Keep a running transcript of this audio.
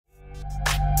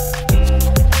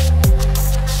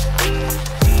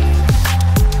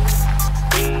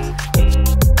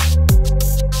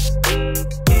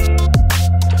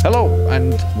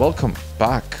welcome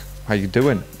back. How you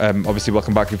doing? Obviously,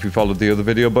 welcome back if you followed the other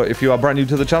video, but if you are brand new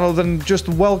to the channel, then just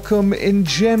welcome in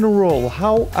general.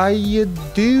 How are you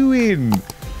doing?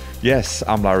 Yes,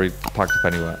 I'm Larry, packed up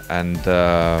anywhere, and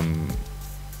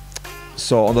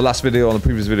so on the last video, on the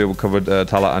previous video, we covered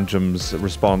Tala Anjum's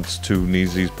response to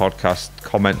Naezy's podcast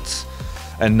comments,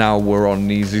 and now we're on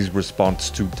Naezy's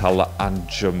response to Tala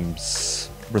Anjum's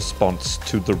response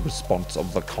to the response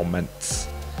of the comments.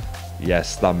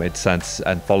 Yes, that made sense,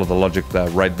 and follow the logic there,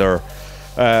 right there.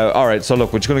 All right, so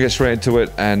look, we're just gonna get straight into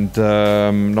it, and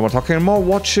no more talking, no more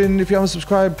watching. If you haven't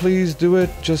subscribed, please do it.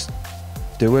 Just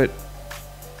do it.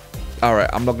 All right,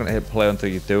 I'm not gonna hit play until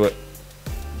you do it.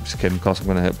 Just kidding, of course I'm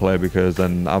gonna hit play, because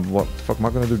then what the fuck am I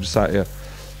gonna do just sat here?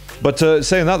 But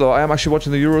saying that though, I am actually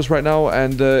watching the Euros right now,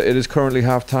 and it is currently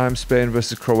halftime. Spain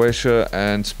versus Croatia,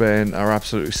 and Spain are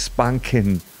absolutely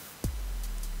spanking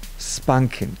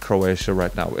Croatia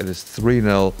right now. It is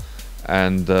 3-0,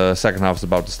 and the second half is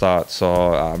about to start.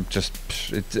 So I'm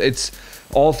it's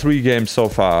all three games so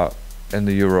far in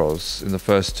the Euros in the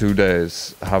first 2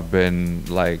 days have been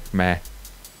like meh.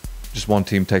 Just one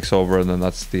team takes over, and then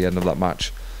that's the end of that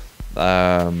match.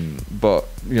 But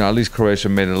you know, at least Croatia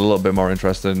made it a little bit more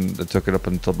interesting. They took it up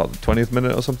until about the 20th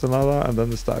minute or something like that, and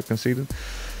then they started conceding.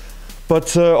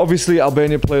 But obviously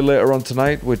Albania play later on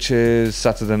tonight, which is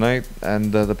Saturday night,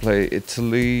 and they play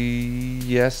Italy.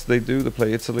 Yes, they do. They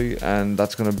play Italy, and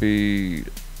that's gonna be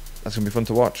fun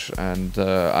to watch. And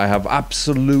I have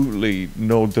absolutely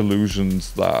no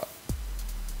delusions that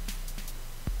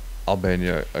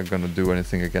Albania are gonna do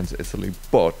anything against Italy,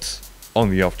 but on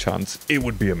the off chance, it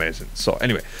would be amazing. So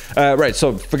anyway, right,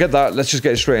 so forget that. Let's just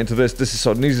get straight into this. This is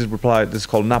so Naezy's reply. This is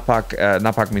called NAAPAK.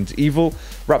 NAAPAK means evil.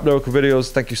 Rap lyrical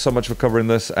videos. Thank you so much for covering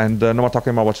this. And no more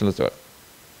talking, more watching. Let's do it.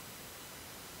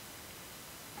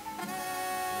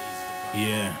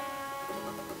 Yeah.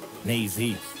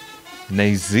 Naezy.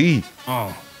 Naezy.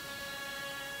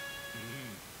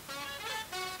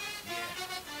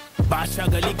 बादशाह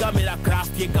गली का मेरा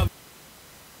craft ये कविता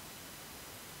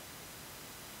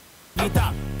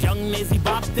young नेज़ी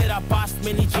बाप तेरा पास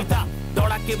में नहीं जीता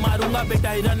दौड़ा के मारूंगा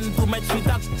बेटा रन तू मैच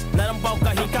जीता नरम पाव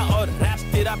का हीका और रैप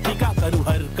तेरा फीका करूँ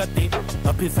हरकतें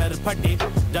अभी सर फटे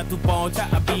जा तू पहुंचा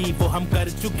अभी वो हम कर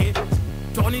चुके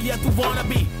टॉनी लिया तू वॉन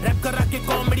अभी रैप कर रहा के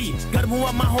कॉमेडी गर्म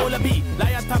हुआ माहौल अभी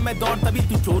लाया था मैं दौड़ तभी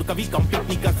तू चोर कभी कम्पीट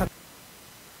नहीं कर सकता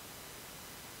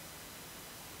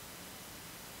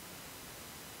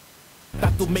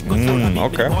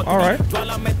Okay, all right.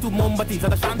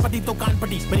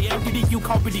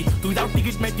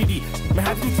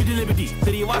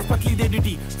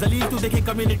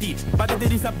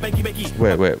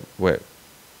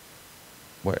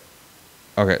 Wait.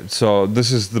 Okay, so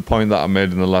this is the point that I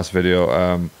made in the last video.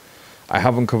 I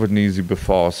haven't covered Naezy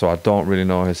before, so I don't really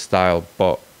know his style,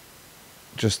 but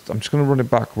I'm just gonna run it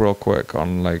back real quick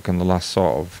on the last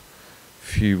sort of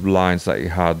few lines that he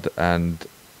had. And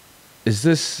is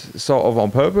this sort of on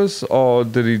purpose, or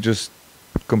did he just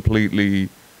completely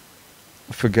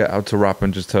forget how to rap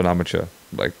and just turn amateur?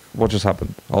 Like, what just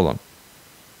happened? Hold on.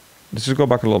 Let's just go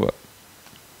back a little bit.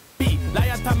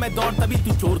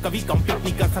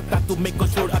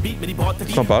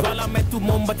 It's not bad.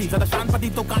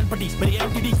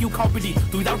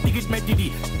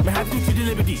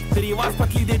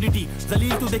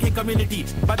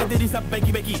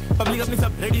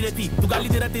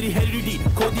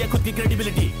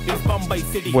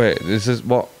 Wait, this is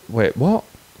what? Wait, what?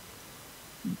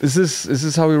 Is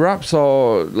this how he raps,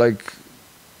 or like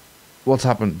what's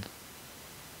happened?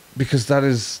 Because that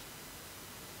is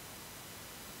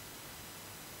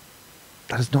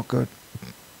not good.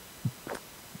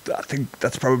 I think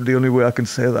that's probably the only way I can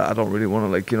say that. I don't really want to,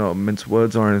 like, you know, mince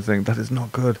words or anything. That is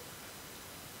not good.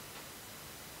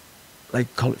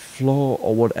 Like, call it flow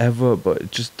or whatever, but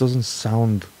it just doesn't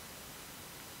sound.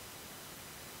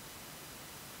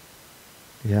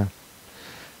 Yeah.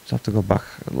 Just have to go back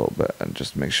a little bit and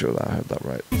just make sure that I heard that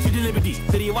right.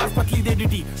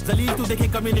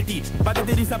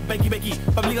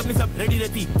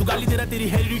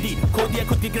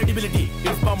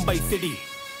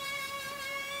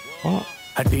 What?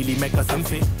 हथेली में कसम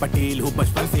से पटेल हूँ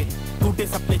बचपन से टूटे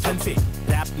सपने छन से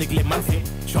रैप निकले मन से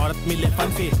शौहरत मिले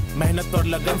फन से मेहनत और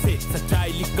लगन से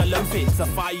सच्चाई लिख कलम से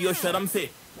सफाई और शर्म से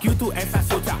क्यों तू ऐसा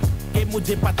सोचा कि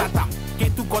मुझे पता था कि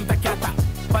तू कौन था क्या था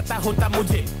पता होता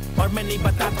मुझे और मैं नहीं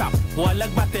बताता वो अलग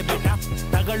बात है बेटा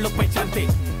अगर लोग पहचानते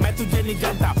मैं तुझे नहीं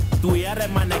जानता तू यार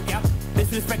रहमान है क्या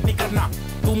डिसरिस्पेक्ट नहीं करना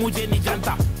तू मुझे नहीं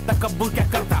जानता तकब्बुर क्या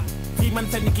करता मन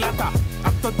से निकला था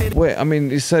अब तो तेरे Wait, I mean,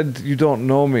 he said you don't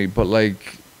know me, but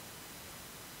like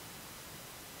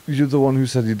you're the one who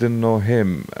said you didn't know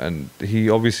him, and he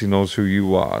obviously knows who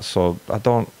you are, so I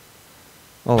don't...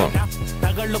 Hold on.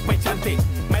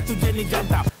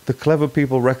 The clever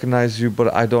people recognize you,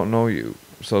 but I don't know you.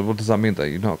 So what does that mean, that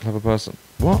you're not a clever person?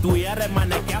 What?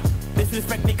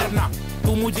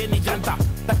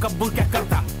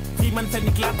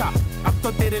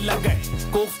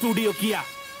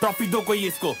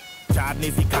 चार ने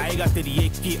सिखाएगा तेरी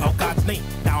एक की औकात नहीं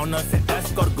downer से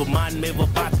 10 और गुमान में वो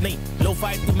बात नहीं लो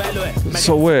फाइट तू मैलो है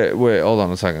So wait, hold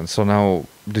on a second. So now,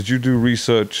 did you do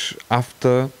research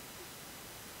after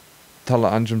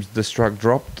Tala Anjum's diss track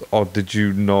dropped, or did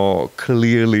you know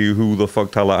clearly who the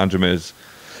fuck Tala Anjum is?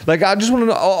 Like, I just want to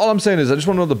know, all I'm saying is I just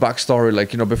want to know the backstory,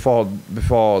 like, you know, before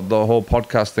the whole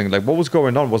podcast thing. Like, what was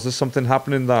going on? Was there something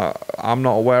happening that I'm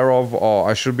not aware of, or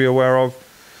I should be aware of?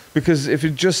 Because if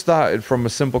it just started from a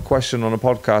simple question on a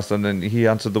podcast and then he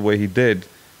answered the way he did,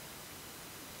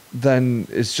 then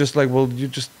it's just like, well, you're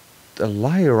just a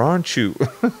liar, aren't you?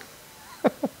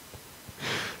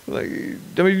 Like,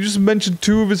 I mean, you just mentioned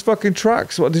 2 of his fucking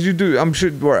tracks. What did you do? I'm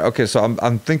sure. Right, okay, so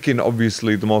I'm thinking,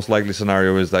 obviously, the most likely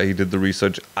scenario is that he did the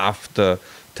research after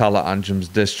Tala Anjum's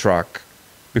diss track,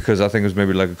 because I think it was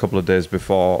maybe like a couple of days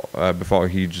before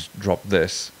he just dropped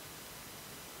this.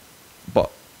 But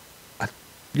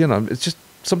you know, it's just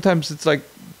sometimes it's like,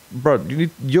 bro,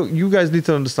 you guys need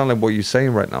to understand like what you're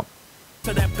saying right now.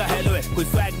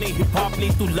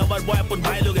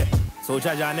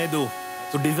 सोचा जाने दो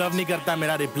तू deserve नहीं करता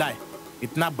मेरा reply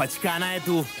इतना बचकाना है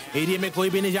तू एरिया में कोई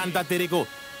भी नहीं जानता तेरे को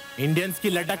इंडियंस की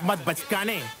लटक मत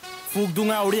बचकाने फूक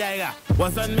दूंगा उड़ जाएगा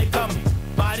वजन में कम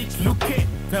बारीक लुक के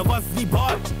मैं वजनी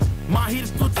बहुत माहिर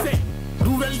तुझसे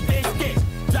रूरल देश के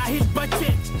जाहिल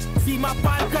बच्चे सीमा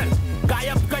पार कर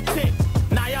गायब कच्चे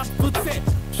नायाब तुझसे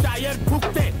शायर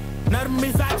भुगते नर्म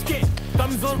मिजाज के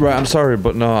कमजोर Right, I'm sorry,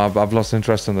 but no, I've lost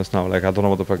interest in this now. Like, I don't know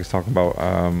what the fuck he's talking about.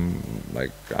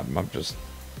 Like, I'm just,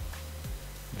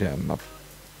 yeah, I'm not.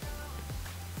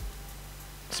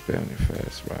 Spit on your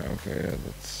face, right? Okay, yeah,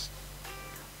 that's,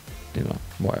 you know,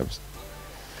 whatever.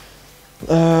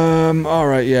 All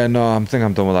right, yeah, no, I think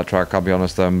I'm done with that track. I'll be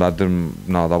honest. That didn't.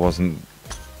 No, that wasn't.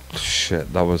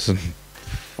 Shit, that wasn't.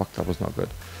 Fuck, that was not good.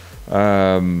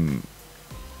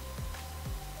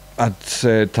 I'd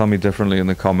say tell me differently in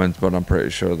the comments, but I'm pretty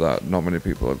sure that not many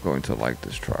people are going to like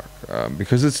this track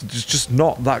because it's just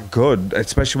not that good,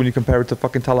 especially when you compare it to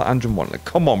fucking Tala Anjum one. Like,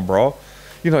 come on, bro.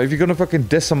 You know, if you're gonna fucking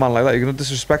diss a man like that, you're gonna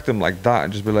disrespect him like that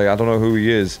and just be like, I don't know who he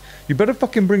is. You better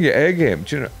fucking bring your air game.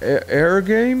 Do you know air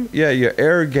game? Yeah, your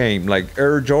air game, like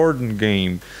Air Jordan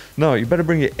game. No, you better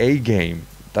bring your A game.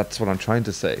 That's what I'm trying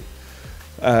to say.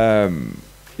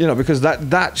 You know, because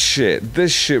that shit,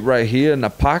 this shit right here,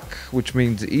 NAAPAK, which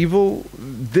means evil,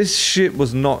 this shit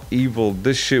was not evil.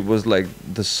 This shit was like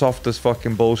the softest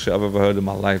fucking bullshit I've ever heard in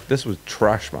my life. This was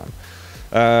trash, man.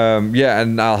 Yeah,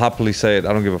 and I'll happily say it.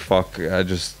 I don't give a fuck.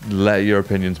 Just let your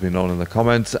opinions be known in the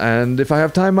comments. And if I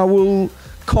have time, I will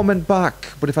comment back.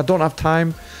 But if I don't have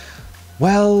time,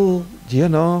 well, you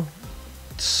know,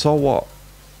 so what?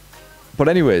 But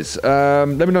anyways,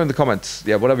 let me know in the comments.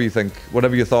 Yeah, whatever you think,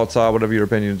 whatever your thoughts are, whatever your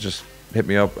opinions, just hit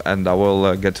me up and I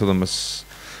will get to them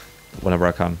whenever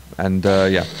I can. And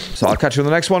yeah, so I'll catch you in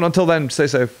the next one. Until then, stay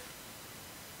safe.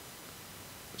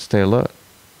 Stay alert.